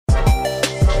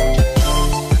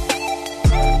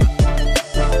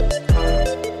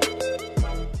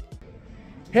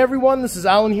Hey everyone, this is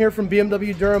Alan here from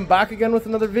BMW Durham, back again with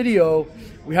another video.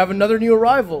 We have another new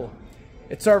arrival.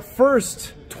 It's our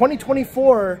first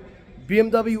 2024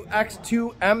 BMW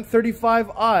X2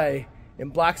 M35i in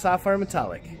black sapphire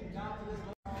metallic.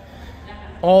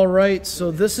 Alright,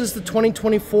 so this is the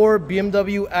 2024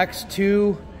 BMW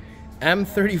X2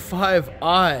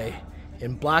 M35i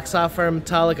in black sapphire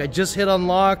metallic. I just hit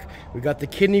unlock. We got the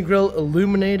kidney grille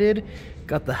illuminated,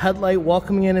 got the headlight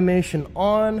welcoming animation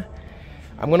on.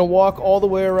 I'm going to walk all the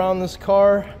way around this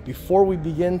car before we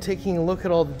begin taking a look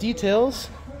at all the details.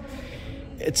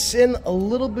 It's in a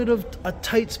little bit of a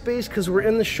tight space because we're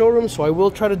in the showroom, so I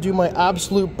will try to do my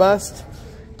absolute best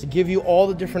to give you all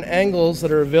the different angles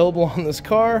that are available on this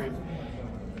car.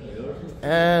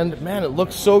 And man, it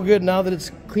looks so good now that it's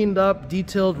cleaned up,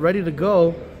 detailed, ready to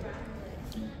go.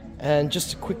 And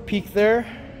just a quick peek there.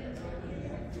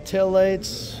 Tail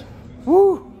lights.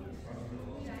 Woo!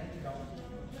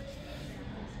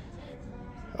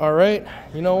 All right,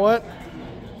 you know what?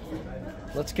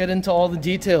 Let's get into all the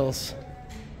details.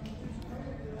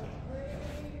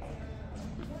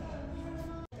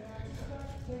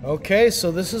 Okay,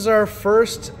 so this is our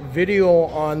first video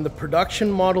on the production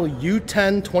model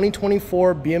U10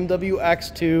 2024 BMW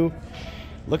X2.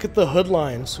 Look at the hood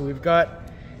line. So we've got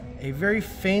a very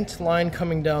faint line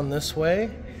coming down this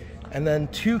way, and then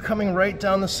two coming right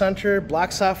down the center,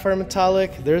 black sapphire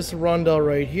metallic. There's the rondelle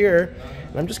right here.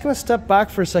 And I'm just gonna step back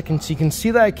for a second so you can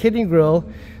see that kidney grille.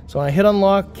 So when I hit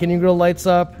unlock, kidney grille lights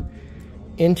up,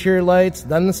 interior lights,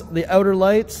 then the outer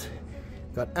lights.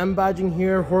 Got M badging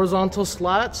here, horizontal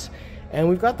slats, and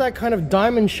we've got that kind of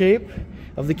diamond shape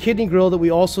of the kidney grille that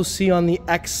we also see on the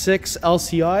X6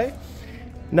 LCI.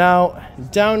 Now,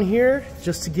 down here,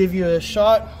 just to give you a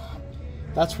shot,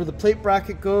 that's where the plate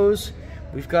bracket goes.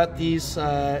 We've got these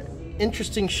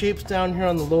interesting shapes down here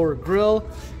on the lower grille.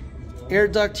 Air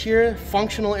duct here,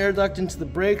 functional air duct into the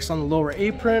brakes on the lower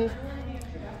apron.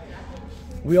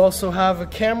 We also have a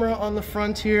camera on the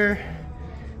front here.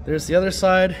 There's the other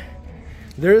side.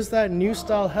 There's that new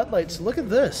style headlight. So look at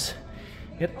this.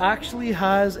 It actually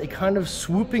has a kind of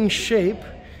swooping shape,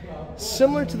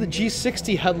 similar to the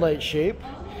G60 headlight shape.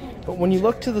 But when you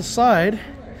look to the side,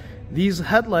 these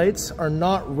headlights are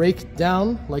not raked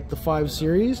down like the 5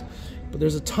 Series, but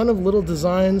there's a ton of little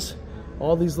designs,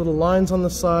 all these little lines on the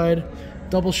side,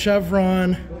 double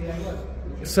chevron.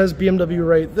 It says BMW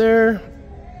right there,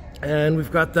 and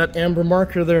we've got that amber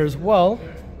marker there as well.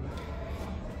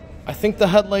 I think the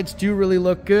headlights do really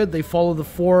look good. They follow the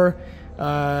 4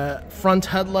 front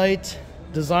headlight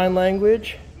design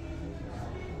language.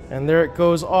 And there it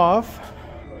goes off.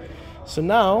 So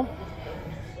now,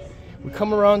 we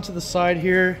come around to the side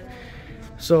here.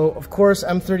 So of course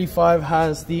M35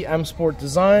 has the M Sport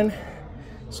design.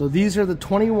 So these are the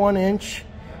 21-inch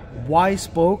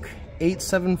Y-spoke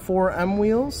 874 M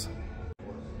wheels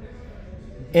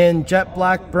in jet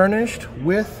black burnished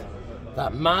with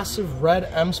that massive red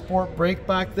M Sport brake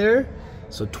back there.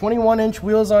 So 21-inch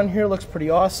wheels on here, looks pretty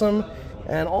awesome.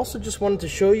 And also just wanted to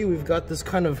show you, we've got this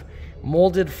kind of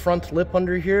molded front lip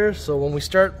under here. So when we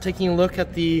start taking a look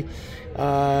at the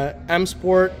M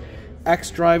Sport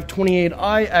xDrive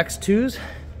 28i X2s,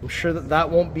 I'm sure that that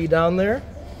won't be down there.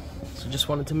 So just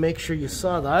wanted to make sure you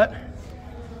saw that.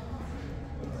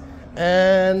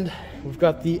 And we've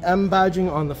got the M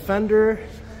badging on the fender.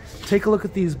 Take a look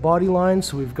at these body lines.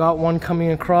 So we've got one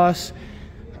coming across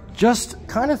just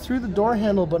kind of through the door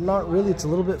handle, but not really. It's a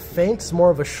little bit faint. It's more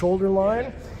of a shoulder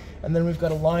line. And then we've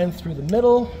got a line through the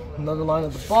middle, another line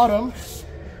at the bottom.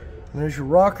 And there's your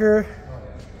rocker.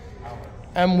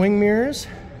 M wing mirrors.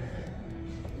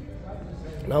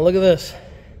 Now look at this.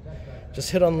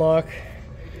 Just hit unlock.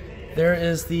 There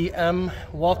is the M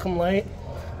welcome light.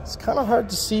 It's kind of hard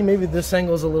to see. Maybe this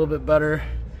angle is a little bit better.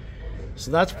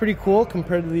 So that's pretty cool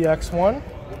compared to the X1.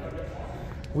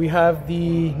 We have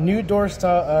the new door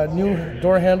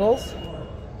handles,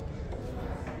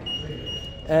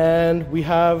 and we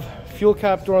have fuel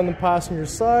cap door on the passenger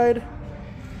side.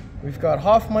 We've got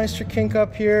Hofmeister kink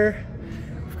up here.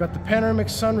 We've got the panoramic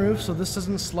sunroof, so this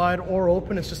doesn't slide or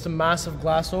open. It's just a massive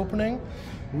glass opening.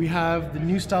 We have the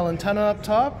new style antenna up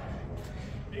top.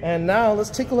 And now let's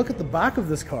take a look at the back of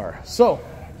this car. So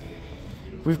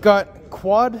we've got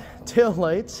quad tail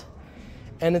lights,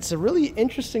 and it's a really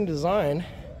interesting design.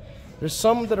 There's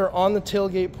some that are on the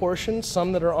tailgate portion,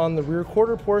 some that are on the rear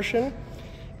quarter portion,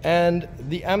 and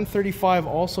the M35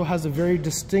 also has a very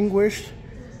distinguished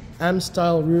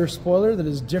M-style rear spoiler that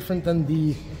is different than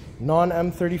the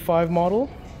non-M35 model.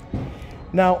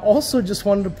 Now also just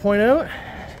wanted to point out,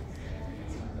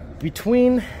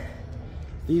 between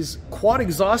these quad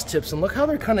exhaust tips, and look how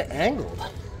they're kind of angled.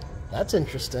 That's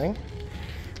interesting.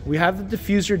 we have the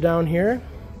diffuser down here,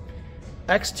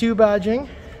 X2 badging,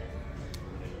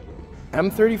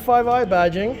 M35i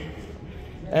badging,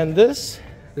 and there's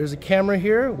a camera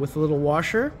here with a little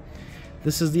washer.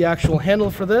 This is the actual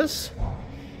handle for this,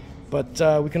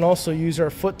 but we can also use our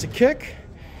foot to kick.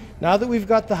 Now that we've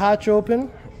got the hatch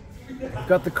open, we've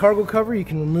got the cargo cover. You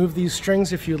can remove these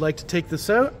strings if you'd like to take this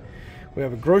out. We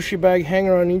have a grocery bag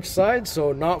hanger on each side,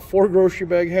 so not 4 grocery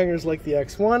bag hangers like the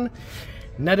X1.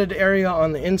 Netted area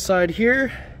on the inside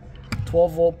here,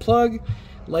 12-volt plug,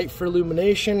 light for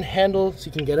illumination, handle so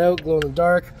you can get out, glow in the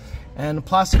dark, and a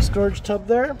plastic storage tub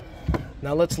there.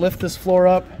 Now let's lift this floor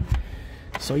up.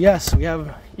 So yes, we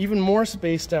have even more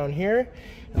space down here,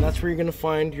 and that's where you're going to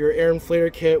find your air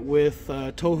inflator kit with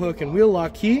tow hook and wheel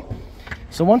lock key.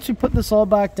 So once we put this all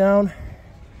back down,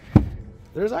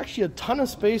 there's actually a ton of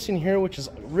space in here, which is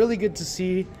really good to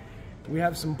see. We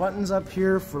have some buttons up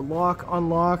here for lock,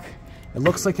 unlock. It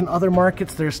looks like in other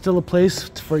markets there's still a place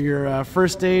for your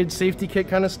first aid, safety kit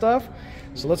kind of stuff.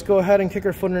 So let's go ahead and kick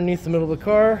our foot underneath the middle of the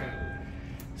car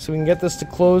so we can get this to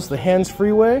close the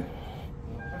hands-free way.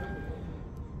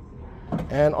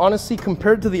 And honestly,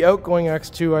 compared to the outgoing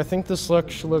X2, I think this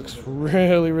looks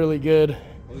really, really good.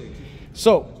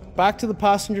 So back to the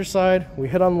passenger side, we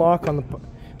hit unlock on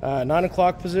the 9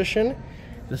 o'clock position.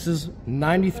 This is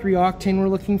 93 octane we're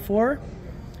looking for.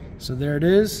 So there it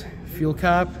is, fuel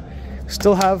cap.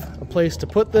 Still have a place to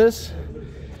put this,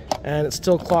 and it's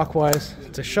still clockwise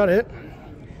to shut it.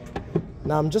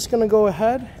 Now I'm just going to go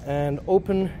ahead and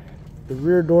open the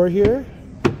rear door here.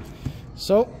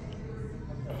 So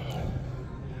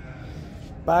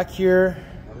back here,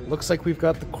 looks like we've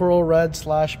got the coral red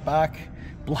 / back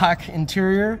black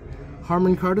interior,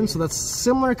 Harman Kardon. So that's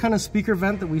similar kind of speaker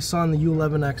vent that we saw in the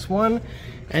U11 X1,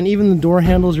 and even the door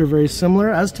handles are very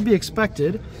similar, as to be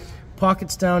expected.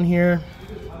 Pockets down here.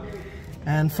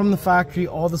 And from the factory,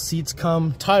 all the seats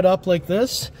come tied up like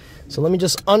this. So let me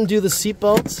just undo the seat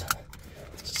belts.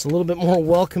 Just a little bit more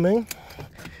welcoming.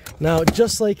 Now,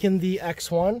 just like in the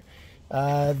X1,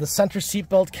 the center seat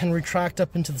belt can retract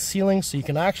up into the ceiling, so you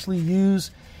can actually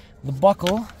use the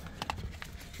buckle.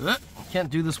 Can't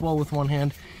do this well with one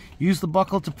hand. Use the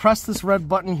buckle to press this red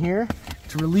button here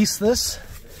to release this.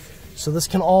 So this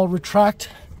can all retract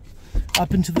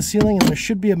up into the ceiling, and there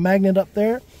should be a magnet up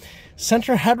there.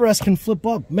 Center headrest can flip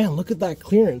up. Man, look at that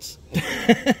clearance.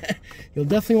 You'll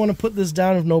definitely want to put this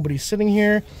down if nobody's sitting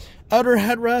here. Outer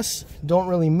headrests don't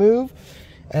really move.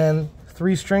 And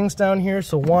 3 strings down here.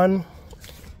 So 1,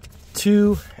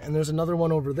 2, and there's another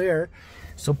one over there.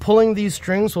 So pulling these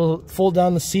strings will fold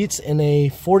down the seats in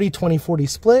a 40-20-40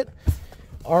 split.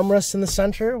 Armrests in the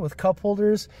center with cup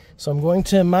holders. So I'm going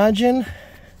to imagine...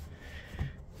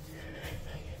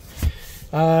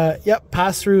 yep,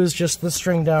 pass-through is just this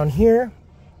string down here.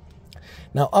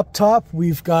 Now up top,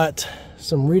 we've got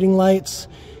some reading lights,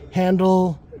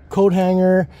 handle, coat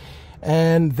hanger,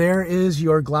 and there is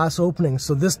your glass opening.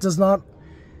 So this does not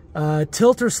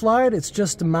tilt or slide, it's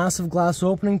just a massive glass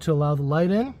opening to allow the light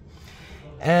in.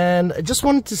 And I just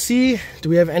wanted to see, do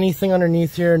we have anything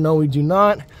underneath here? No, we do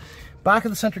not. Back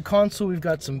of the center console, we've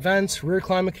got some vents, rear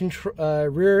climate control,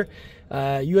 rear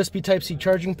USB Type-C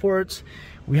charging ports.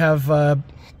 We have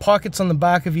pockets on the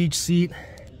back of each seat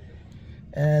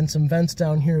and some vents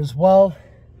down here as well.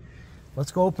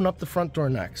 Let's go open up the front door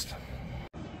next.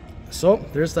 So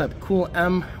there's that cool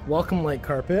M welcome light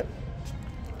carpet.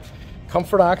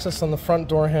 Comfort access on the front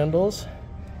door handles.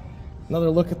 Another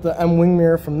look at the M wing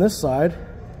mirror from this side.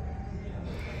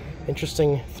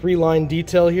 Interesting 3-line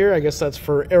detail here. I guess that's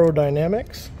for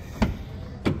aerodynamics.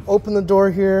 Open the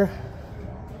door here.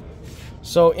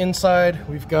 So inside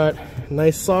we've got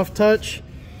nice soft touch,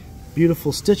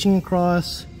 beautiful stitching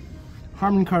across,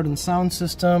 Harman Kardon sound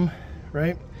system,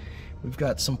 right? We've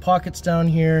got some pockets down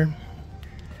here.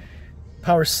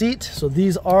 Power seat, so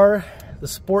these are the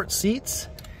sport seats.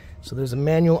 So there's a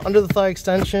manual under the thigh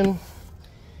extension.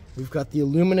 We've got the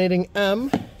illuminating M,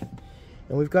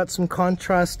 and we've got some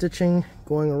contrast stitching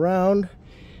going around,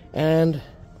 and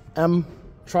M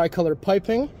tricolor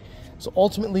piping. So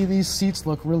ultimately these seats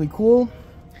look really cool.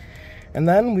 And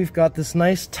then we've got this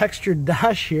nice textured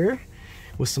dash here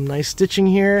with some nice stitching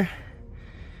here.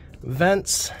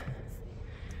 Vents.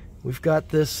 We've got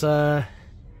this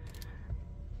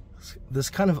this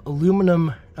kind of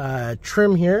aluminum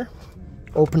trim here.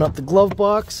 Open up the glove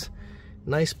box.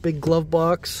 Nice big glove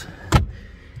box.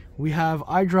 We have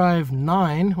iDrive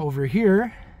 9 over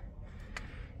here.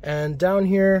 And down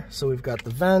here, so we've got the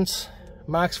vents,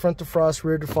 max front defrost,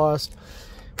 rear defrost,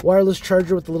 wireless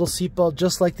charger with the little seatbelt,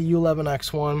 just like the U11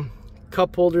 X1,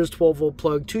 cup holders, 12-volt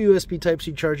plug, 2 USB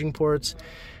Type-C charging ports,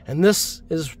 and this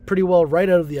is pretty well right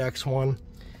out of the X1.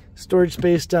 storage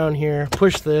space down here.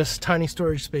 Push this, tiny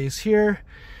storage space here.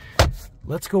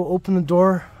 Let's go open the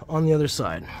door on the other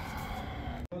side.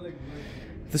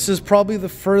 This is probably the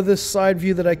furthest side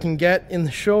view that I can get in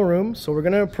the showroom. So we're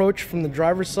gonna approach from the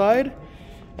driver's side.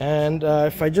 And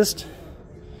if I just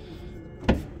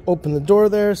open the door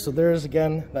there, so there's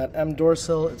again that M door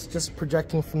sill. It's just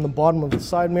projecting from the bottom of the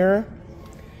side mirror.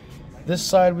 This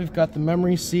side we've got the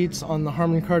memory seats on the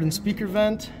Harman Kardon speaker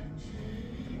vent.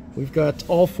 We've got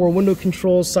all 4 window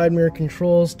controls, side mirror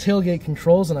controls, tailgate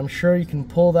controls, and I'm sure you can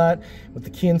pull that with the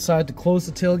key inside to close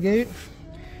the tailgate.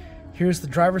 Here's the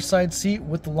driver's side seat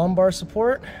with the lumbar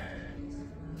support.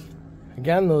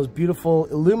 Again, those beautiful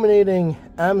illuminating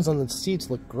M's on the seats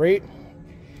look great.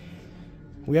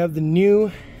 We have the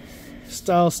new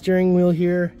style steering wheel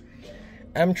here.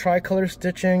 M tricolor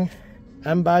stitching,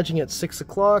 M badging at 6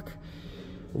 o'clock,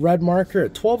 red marker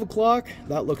at 12 o'clock.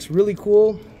 That looks really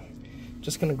cool.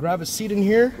 Just gonna grab a seat in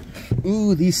here.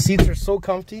 Ooh, these seats are so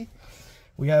comfy.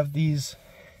 We have these,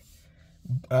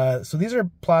 so these are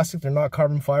plastic, they're not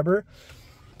carbon fiber,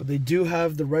 but they do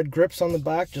have the red grips on the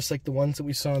back, just like the ones that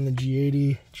we saw in the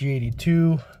G80,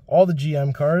 G82, all the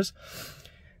GM cars.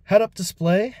 Head-up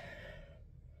display,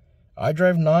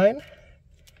 iDrive 9.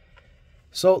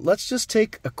 So let's just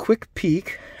take a quick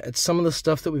peek at some of the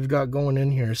stuff that we've got going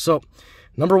in here. So,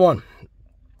 number one,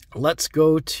 let's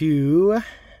go to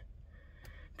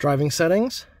driving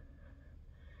settings.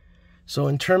 So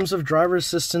in terms of driver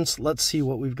assistance, let's see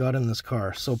what we've got in this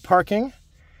car. So parking.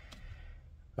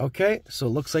 Okay, so it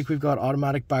looks like we've got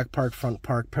automatic back park, front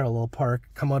park, parallel park,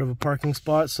 come out of a parking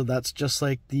spot. So that's just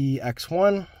like the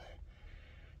X1.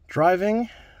 Driving,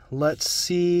 let's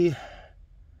see.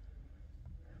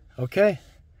 Okay,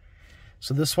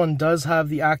 so this one does have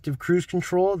the active cruise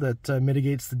control that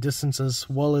mitigates the distance as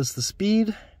well as the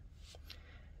speed.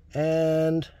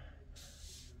 And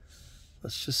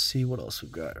let's just see what else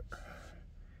we've got.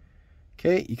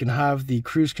 Okay, you can have the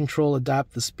cruise control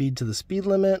adapt the speed to the speed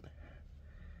limit.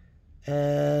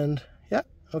 And yeah,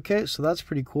 okay, so that's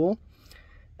pretty cool.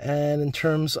 And in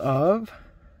terms of,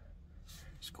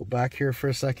 let's go back here for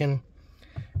a second.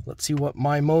 Let's see what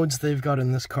my modes they've got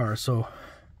in this car. So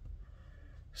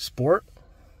sport,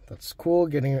 that's cool,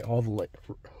 getting all the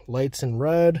lights in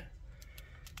red.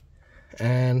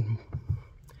 And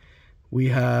we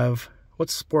have,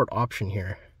 what's sport option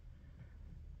here?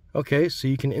 Okay, so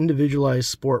you can individualize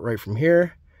sport right from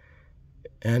here.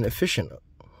 And efficient.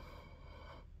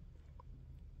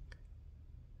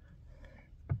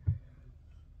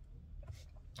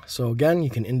 So again, you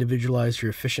can individualize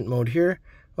your efficient mode here.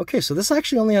 Okay, so this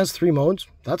actually only has 3 modes.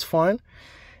 That's fine.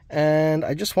 And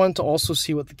I just wanted to also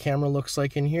see what the camera looks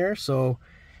like in here. So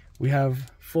we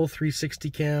have full 360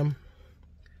 cam.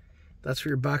 That's what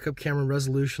your backup camera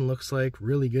resolution looks like.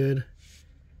 Really good.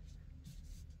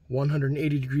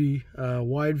 180-degree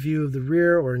wide view of the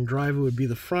rear, or in drive it would be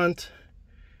the front.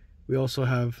 We also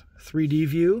have 3D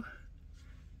view.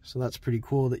 So that's pretty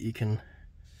cool that you can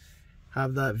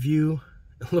have that view.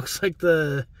 It looks like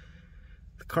the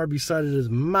car beside it is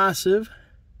massive.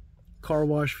 Car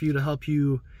wash view to help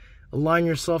you align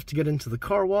yourself to get into the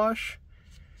car wash.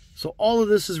 So all of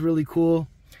this is really cool.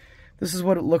 This is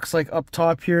what it looks like up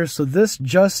top here. So this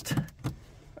just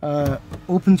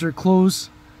opens or closes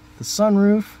the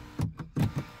sunroof.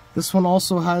 This one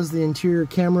also has the interior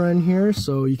camera in here,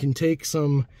 so you can take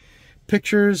some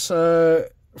pictures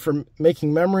for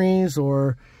making memories,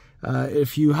 or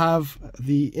if you have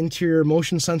the interior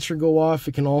motion sensor go off,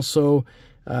 it can also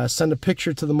send a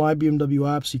picture to the My BMW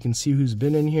app so you can see who's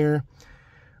been in here.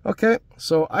 Okay,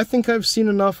 so I think I've seen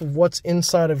enough of what's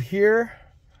inside of here.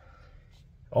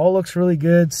 All looks really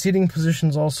good. Seating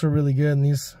position's also really good, and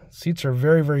these seats are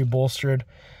very, very bolstered.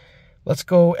 Let's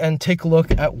go and take a look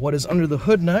at what is under the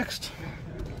hood next.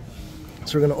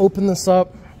 So we're going to open this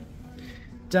up.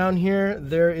 Down here,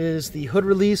 there is the hood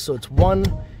release. So it's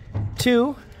 1,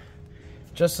 2,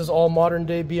 just as all modern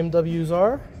day BMWs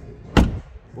are.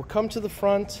 We'll come to the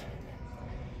front.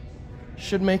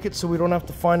 Should make it so we don't have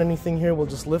to find anything here. We'll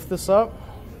just lift this up.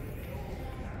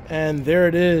 And there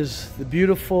it is, the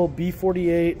beautiful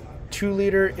B48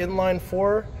 2-liter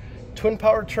inline-4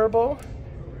 twin-power turbo.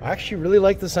 I actually really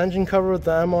like this engine cover with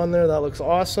the M on there. That looks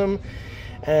awesome.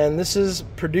 And this is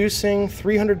producing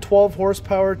 312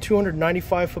 horsepower,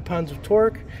 295 foot-pounds of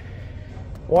torque.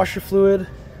 Washer fluid,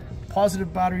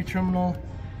 positive battery terminal,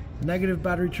 negative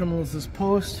battery terminal is this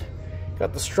post.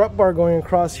 Got the strut bar going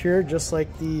across here, just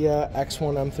like the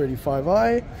X1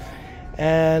 M35i.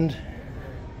 And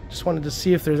just wanted to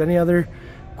see if there's any other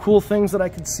cool things that I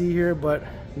could see here, but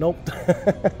nope.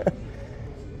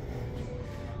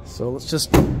 So let's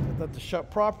just get that to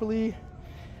shut properly.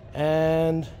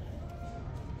 And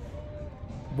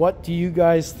what do you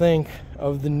guys think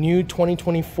of the new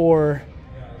 2024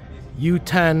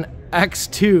 U10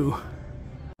 X2?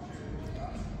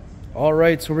 All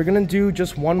right, so we're gonna do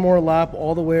just one more lap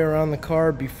all the way around the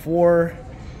car before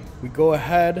we go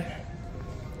ahead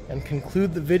and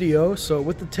conclude the video. So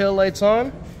with the taillights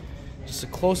on, just a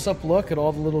close-up look at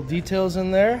all the little details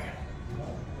in there,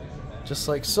 just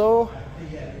like so.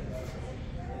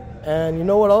 And you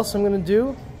know what else I'm gonna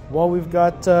do while we've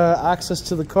got access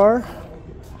to the car?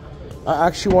 I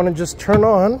actually want to just turn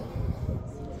on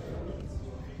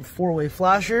the four-way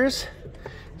flashers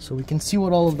so we can see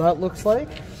what all of that looks like.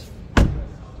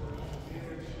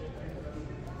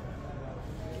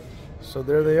 So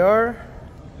there they are.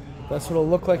 That's what it'll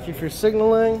look like if you're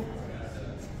signaling.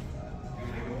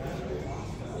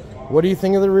 What do you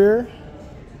think of the rear?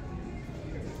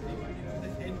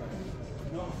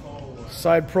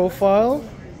 Side profile.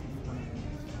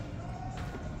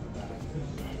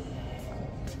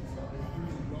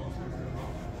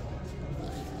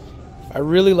 I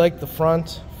really like the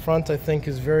front. Front, I think,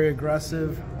 is very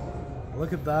aggressive.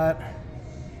 Look at that.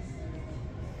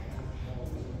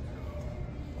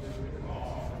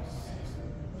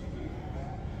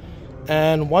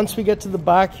 And once we get to the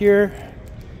back here,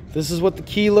 this is what the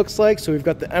key looks like. So we've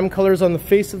got the M colors on the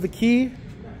face of the key.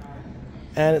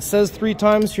 And it says 3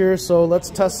 times here, so let's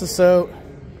test this out.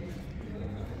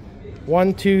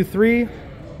 1, 2, 3.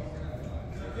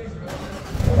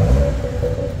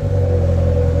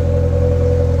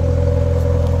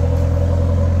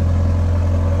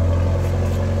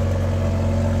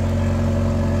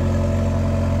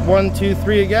 One, two,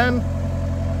 three again.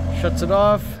 Shuts it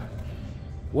off.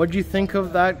 What'd you think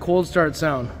of that cold start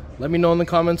sound? Let me know in the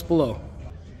comments below.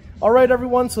 All right,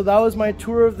 everyone, so that was my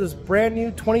tour of this brand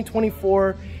new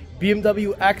 2024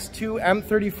 BMW X2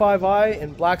 M35i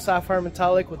in black sapphire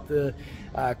metallic with the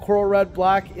coral red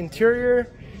black interior.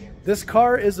 This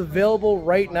car is available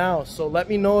right now, so let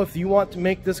me know if you want to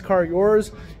make this car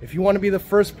yours. If you want to be the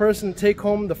first person to take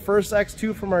home the first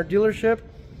X2 from our dealership,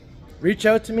 reach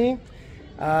out to me.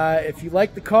 If you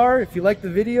like the car, if you like the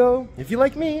video, if you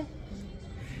like me,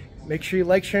 make sure you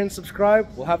like, share, and subscribe.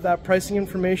 We'll have that pricing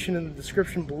information in the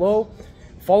description below.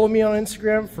 Follow me on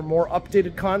Instagram for more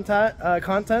updated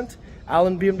content,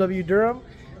 Alan BMW Durham.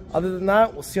 Other than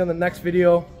that, we'll see you on the next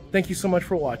video. Thank you so much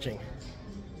for watching.